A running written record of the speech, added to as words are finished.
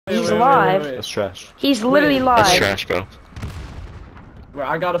live. That's trash. He's literally live. That's trash, bro. Wait,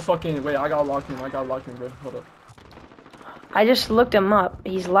 I gotta fucking wait. I gotta lock him. Bro. Hold up. I just looked him up.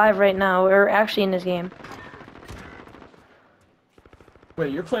 He's live right now. We're actually in this game.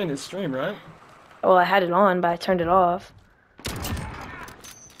 Wait, you're playing his stream, right? Well, I had it on, but I turned it off.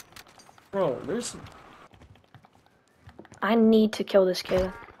 Bro, there's. I need to kill this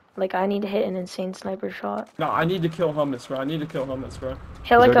kid. Like, I need to hit an insane sniper shot. No, I need to kill Hummus, bro.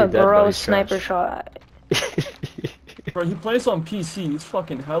 Hit like a already dead, bro but he's sniper trash. shot. Bro, he plays on PC. He's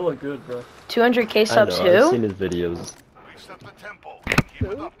fucking hella good, bro. 200k I subs know, I've who? seen his videos. Reset the tempo.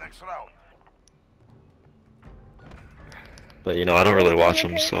 Keep it up next round. But you know, I don't really watch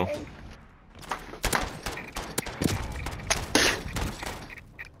him, so.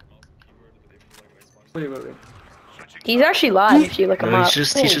 Wait. He's actually live if you look him No, up.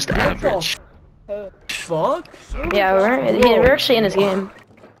 he's just average. Fuck? Yeah, we're actually in his game.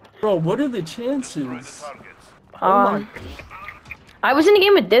 Bro, what are the chances? Oh my. I was in the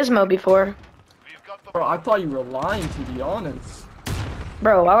game with Dismo before. Bro, I thought you were lying, to be honest.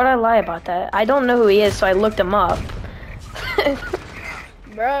 Bro, why would I lie about that? I don't know who he is, so I looked him up.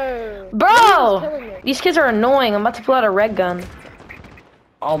 Bro! These kids are annoying. I'm about to pull out a red gun.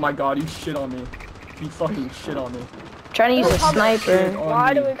 Oh my god, he shit on me. He fucking shit on me. Trying to use a sniper.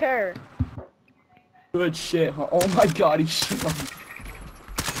 Why do we care? Good shit, huh? Oh my god, he shit on me.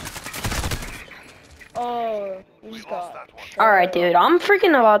 Oh, you just got. Alright, dude. I'm freaking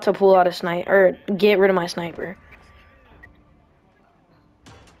about to pull out a sniper. Or get rid of my sniper.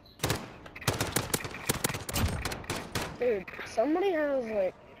 Dude, somebody has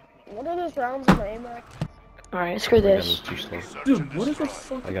like, what are those rounds in my aim at? Alright, screw this. Dude, what is the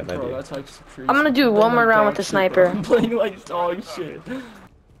fuck? I got an Bro, idea. that's actually crazy. I'm gonna do one more round with the sniper. I'm playing like dog shit.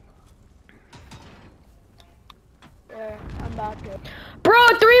 Yeah, I'm back to. Bro,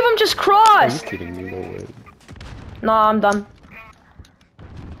 3 of them just Are you crossed! kidding me? No way. Nah, I'm done.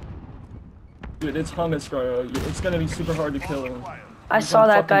 Dude, it's Hummus, bro. It's gonna be super hard to kill him. I He's saw on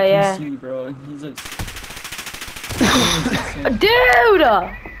that fucking guy, PC, bro. He's a... Dude!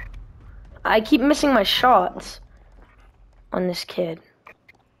 I keep missing my shots on this kid.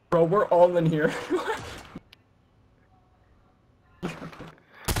 Bro, we're all in here.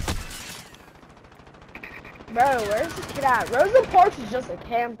 Bro, where's this kid at? Rosa Parks is just a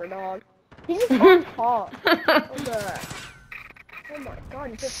camper, dog. He's just on top. Oh my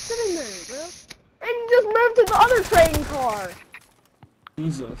god, he's just sitting there, bro. And he just moved to the other train car.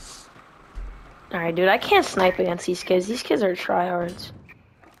 Jesus. Alright, dude, I can't snipe against these kids. These kids are tryhards.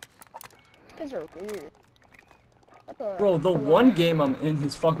 These are weird. Bro, the one game I'm in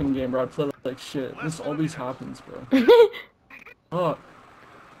his fucking game, bro, I play like shit. This always happens, bro. Fuck.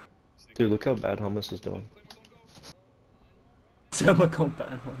 Dude, look how bad Hummus is doing. Look how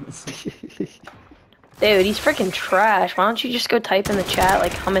bad Hummus. Dude, he's freaking trash. Why don't you just go type in the chat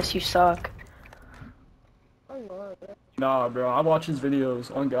like, Hummus, you suck. Nah, bro, I watch his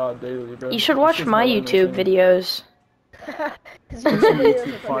videos on God daily, bro. You should watch my YouTube videos.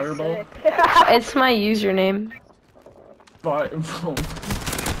 Fireball? It's my username. Bro.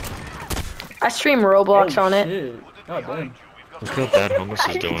 I stream Roblox on it. Shit. God damn. Look how bad Hummus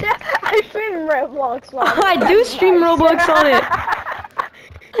is doing. I stream Roblox on it. I do stream Roblox on it.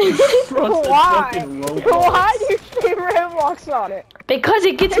 Why? Why do you stream Roblox on it? Because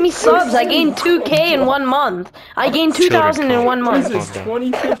it gets me subs. I gained 2K in 1 month. I gained 2,000 in 1 month. This is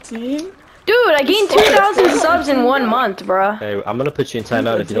 2015? Dude, I gained 2,000 subs in 1 month, bruh. Hey, I'm gonna put you in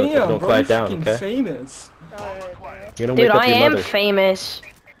timeout if you don't quiet down, okay? Famous. You're gonna Dude, wake up I your am mother. famous.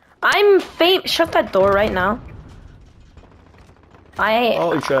 I'm Shut that door right now.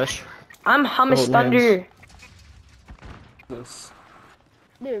 Oh, you're trash. I'm Hummus Oh, Thunder. This.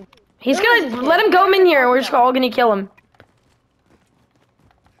 Dude. He's gonna let him go in here. We're just all gonna kill him.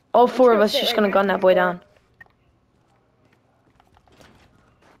 All 4 of us just gonna gun that boy down.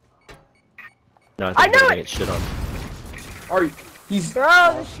 No, I I think know I'm gonna it! get shit on. Alright, he's...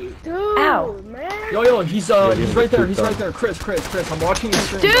 Bro, dude, Ow. man. Yo, he's getting right there, pooped he's on. right there. Chris, I'm watching his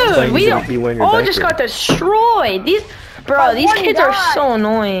stream. Dude, we You're wearing your all just diaper. got destroyed. Bro, these one kids are died. so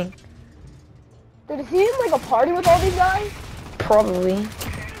annoying. Dude, is he in like a party with all these guys? Probably.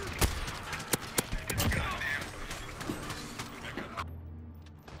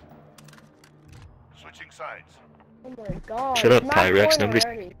 Switching sides. Oh my god. Shut up, Matt Pyrex. Boyd Nobody's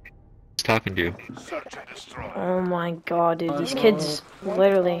already. talking to you. Search and destroy. Oh my god, dude. These kids,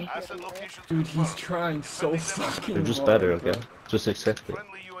 literally. Asset location Dude, he's trying so fucking They're just hard, better, bro. okay? Just accept it.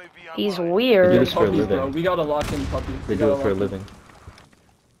 friendly UAV He's online. They do weird. this for a Puppies, bro. living. We gotta lock in puppies. They We do gotta it for a lock in. living.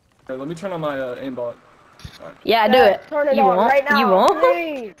 Okay, let me turn on my aimbot. Yeah, do it. Turn it You on won't? right now. You won't?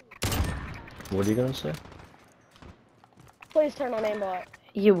 Please. What are you gonna say? Please turn on aimbot.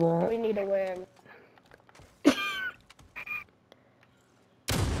 You won't. We need to win.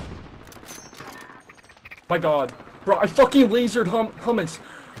 My god. Bro, I fucking lasered Hummus.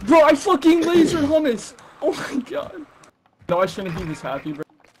 Bro, I fucking lasered Hummus. Oh my god. No, I shouldn't be this happy, bro.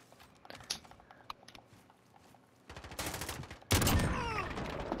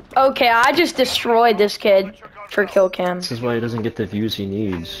 Okay, I just destroyed this kid for kill cam. This is why he doesn't get the views he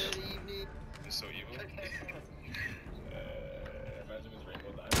needs.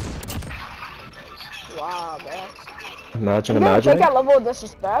 Wow, man. Imagine, You didn't take imagine. that level of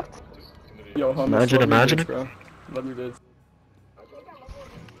disrespect. Yo, Hummus, Imagine love it. you, bro. Love you, dude.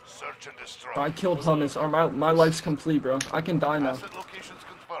 Search and destroy. I killed Hummus. My life's complete, bro. I can die now. Asset locations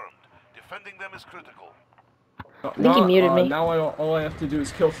confirmed. Defending them is critical. I think you muted me. Now all I have to do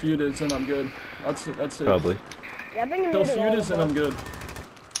is kill fugitives and I'm good. That's it. Probably. Yeah, I think you Kill muted all fugitives of and I'm us. good.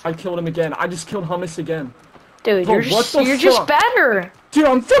 I killed him again. I just killed Hummus again. Dude, Bro, you're what just, the you're just fuck? better. Dude,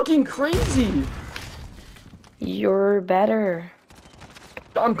 I'm fucking crazy. You're better.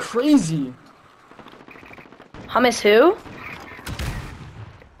 I'm crazy. Hummus who?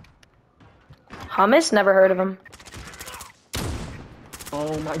 Hummus? Never heard of him.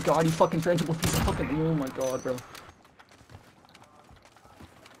 Oh my god, you fucking tangible piece of fucking. Oh my god, bro.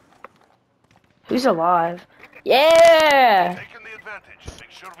 Who's alive? Yeah! Taking the advantage. Make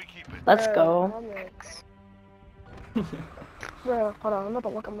sure we keep it. Let's go. Hummus. Bro, hold on, I'm about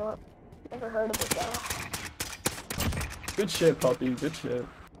to look him up. Never heard of this guy. Good shit, puppy. Good shit.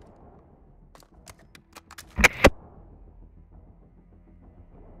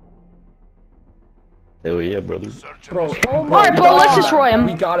 Hell yeah, brother. Search and Bro, destroy. Alright, bro, let's destroy him.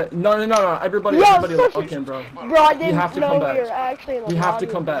 We got it. No. Everybody, Yo, everybody, such a- okay, bro. Bro, I didn't have to know come we back. were actually in the We have to lobby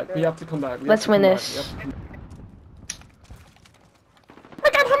come with back. her. We have to come back. We Let's have to win come this. back. We have to come- I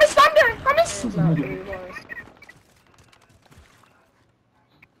got Hummus Thunder! It's not Hummus! who he was.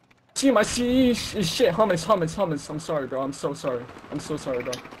 Team, I see shit. Hummus. I'm sorry, bro. I'm so sorry,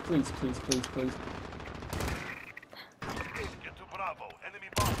 bro. Please. Get to Bravo. Enemy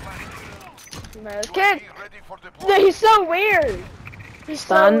bomb planted. Man, this kid, UAV ready for dude, deployment. he's so weird. He's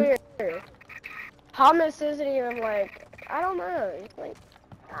Son. so weird. Hummus isn't even like, I don't know. He's like,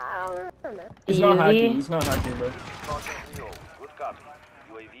 I don't know. He's not hacking. Easy. He's not hacking, bro. Contact Leo. Good copy.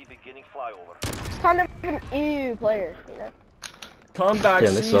 UAV beginning flyover. He's kind of an EU player, you know? Come back,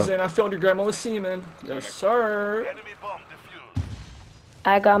 Yeah, this sucks. season. I filled your grandma with semen. Yes, sir. Enemy bomb defused.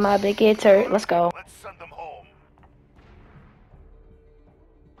 I got my big guitar. Let's go. Let's send them home.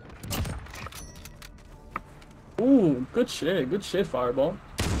 Ooh, good shit, Fireball.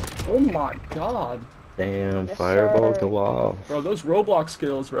 Oh my god. Damn, Yes, fireball sir. go off. Bro, those Roblox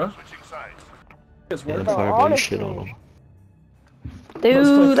skills, bro. Switching sides. It's Yeah, worth Bro, it. fireball shit on honestly. him.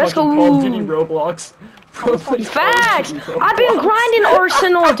 Dude, let's Fucking Call of Duty go. Roblox. Bro, play Call of Facts! Duty I've been Roblox. grinding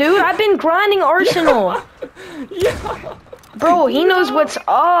Arsenal, dude. I've been grinding Arsenal. Yeah. Bro, he knows what's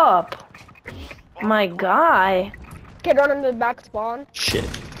up. My guy. Kid running to the back spawn. Shit.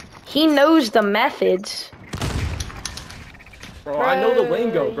 He knows the methods. Bro, I know the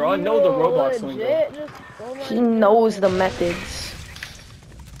lingo, bro. I know the Roblox lingo. legit just- oh my He God. knows the methods.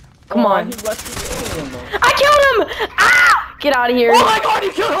 Come on. He left the game, though. I killed him! Ah! Get out of here. Oh my god, he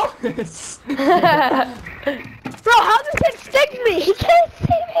killed him! Bro, how does it stick me? He can't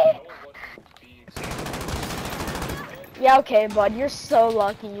see me. Yeah, okay, bud. You're so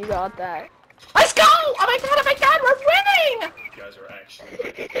lucky you got that. Let's go! Oh my god, we're winning!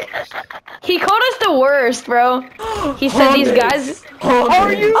 He called us the worst, bro. He said these guys.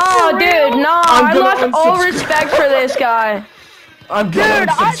 Are you Oh, for dude, real? no. I'm I gonna lost all unsubscribe. respect for this guy. I'm Dude,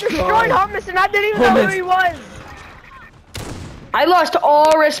 gonna I destroyed Hummus and I didn't even know Hummus. who he was. I lost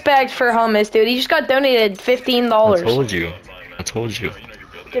all respect for Hummus, dude. He just got donated I $15. told you. I told you.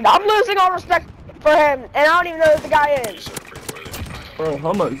 Dude, I'm losing all respect for him, and I don't even know who the guy is. Bro,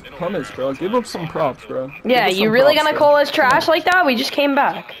 Hummus, bro. Give him some props, bro. Yeah, Give us you some really props, gonna bro. call us trash like that? We just came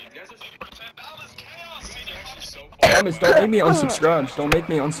back. Hummus, don't make me unsubscribe. Don't make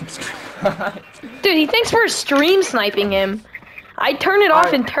me unsubscribe. Dude, he thinks we're stream sniping him. I turn it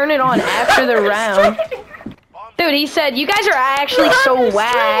off and turn it on after the round. Dude, he said, you guys are actually so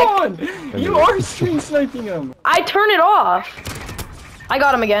whack. You are stream sniping him. I turn it off. I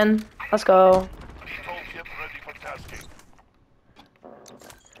got him again. Let's go. Toolkit ready for tasking.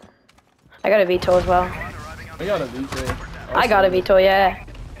 I got a veto as well. I got a VJ. I got a veto, yeah.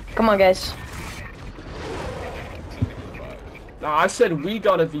 Come on, guys. Nah, I said we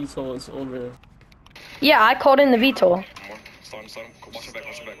got a veto. It's over. Yeah, I called in the veto. Stun him. Watch him back.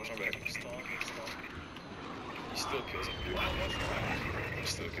 He still kills him. It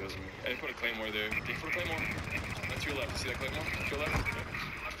still kills me. Hey, put a claymore there. Can you put a claymore? That's your left. See that claymore? To your left?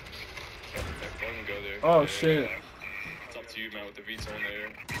 Yeah, go ahead and go there. Oh Yeah, shit. yeah. It's up to you, man, with the V-zone there.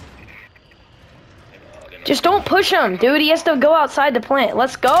 Just don't push him, dude. He has to go outside the plant.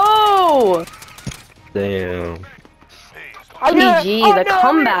 Let's go! Damn. GG, the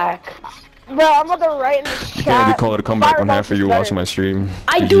comeback. Bro, I'm about to write in the chat. You can't even call it a comeback on half of you Fireballs is watching my stream.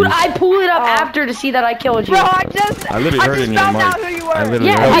 Dude, I pulled it up after to see that I killed you. Bro, I literally heard it in your found mic. out who you were. I literally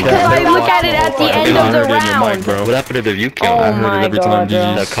Yeah, heard it. because I look at it at the end of the I heard it in your round. mic, bro. What happened to the view count? Oh I heard my it every god, time.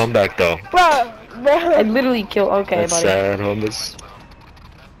 bro. That comeback though. Bro. I literally killed. Okay, That's buddy. sad, Hummus.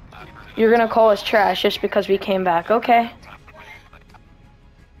 You're gonna call us trash just because we came back. Okay.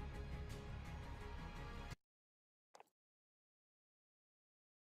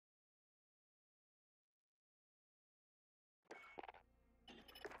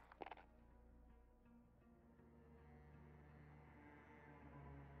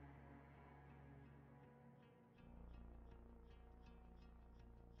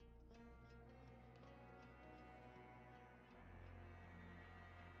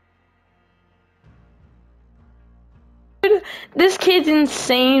 This kid's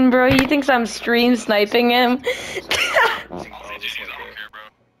insane, bro. He thinks I'm stream sniping him. I'll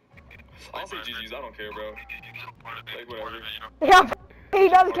say GG's, I don't care, bro. Like, whatever. Yeah, he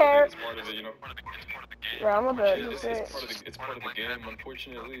doesn't care. It's part of it, you know? Bro, I'm about to It's part of the game,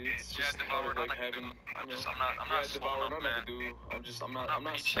 unfortunately. It's just part of, like, having, you know, yeah, devour what I'm about to do. I'm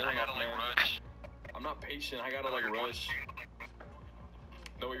not slowing up, man. I'm not patient, I gotta, like, rush.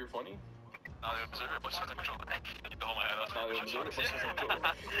 Know what you're funny?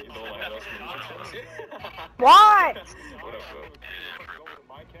 What? What up, bro?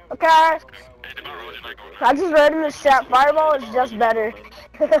 Okay. I just read in the chat, Fireball is just better.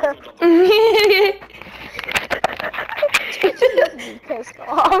 He's pissed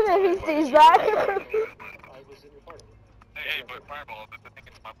off and he sees that. Hey, but Fireball, the thing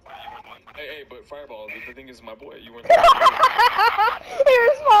is my boy. Hey, but Fireball, the thing is my boy. You weren't. He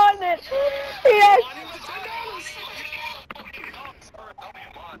responded. Yes.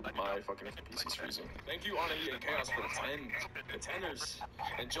 My fucking PC's freezing. Thank you, Anna and Chaos, for the 10ers.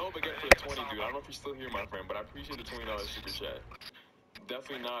 And Job again for the 20, dude. I don't know if you're still here, my friend, but I appreciate the $20 super chat.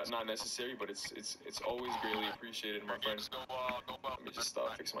 Definitely not necessary, but it's always greatly appreciated, my friend. Let me just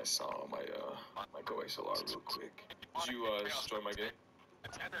fix my sound, my Go XLR real quick. Did you just join my game?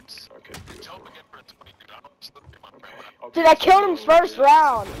 Okay, beautiful. Okay. Dude, I killed him first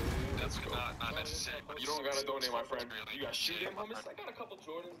round. Let's go. You don't gotta donate, my friend. You got shoot him, Hummus. I got a couple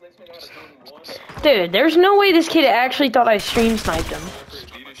Jordans. Next man got a Jordan 1. Dude, there's no way this kid actually thought I stream sniped him.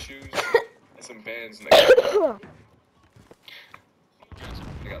 Adidas shoes and some Vans next.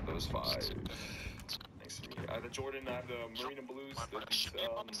 I got those 5. Next to me. I have the Jordan, I have the Marina Blues, the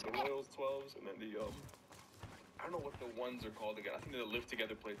Royals 12s, and then the I don't know what the ones are called again. I think they're the Live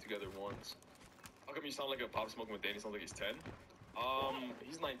Together, Play Together ones. How come you sound like a Pop Smoking with Danny? Sounds like he's 10.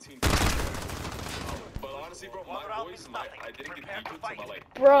 He's 19. But honestly, bro, my voice, I didn't get beat until about like.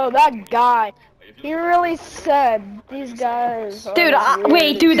 Bro, that guy. He really said these guys. Dude,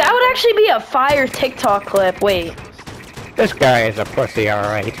 wait, dude, that would actually be a fire TikTok clip. Wait. This guy is a pussy,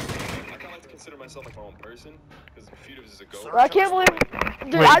 alright. I kind of like to consider myself like my own person, because Fetus is a goat. I can't believe.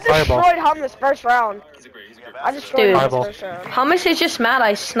 Dude, Wait, I Fireball. destroyed Hummus first round. He's a great I destroyed Dude. Hummus Fireball. first round. Hummus is just mad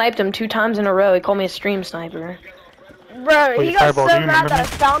I sniped him 2 times in a row. He called me a stream sniper. Bro, Wait, he got Fireball, so do you mad remember that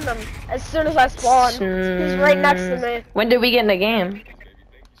I me? found him as soon as I spawned. He's right next to me. When did we get in the game? Thank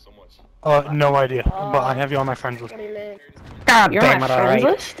you so much. No idea. But I have you on my friends list. What do you mean? God You're on damn my it, friends alright.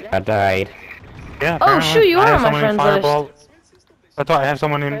 list? I died. Yeah. Oh, apparently. shoot, you I are have on my someone in friends Fireball. I thought I have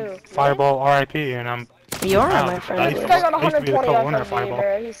someone in Fireball RIP, and I'm. You're on Wow, my I friends This used list. guy got I used to be the 120 co-owner of FMV, Fireball.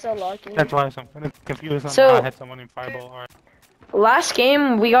 bro. He's so lucky. That's why I'm confused. So- I had someone in Fireball RIP. Last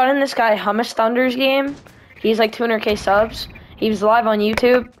game, we got in this guy Hummus Thunder's game. He's like 200k subs. He was live on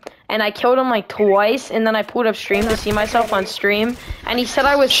YouTube. And I killed him like twice. And then I pulled up stream to see myself on stream. And he said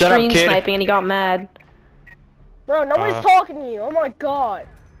I was Shut up, stream kid. sniping and he got mad. Bro, nobody's talking to you. Oh my god.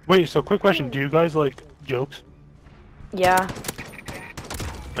 Wait, so quick question. Do you guys like jokes? Yeah.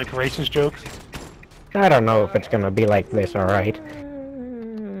 Like racist jokes? I don't know if it's gonna be like this, alright.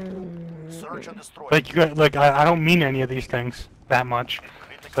 Search and destroy. Like you guys, like I don't mean any of these things that much.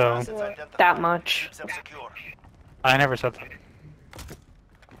 So That much. Keep them secure. I never said that.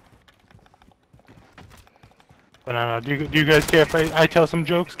 But I don't know. Do you guys care if I tell some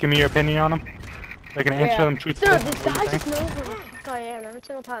jokes? Give me your opinion on them. I can answer them truthfully. Dude, this What do you guy just think? knows who the fuck I am every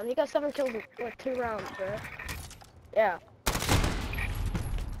single time. He got 7 kills in like 2 rounds, bro. Yeah.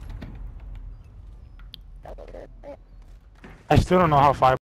 I still don't know how 5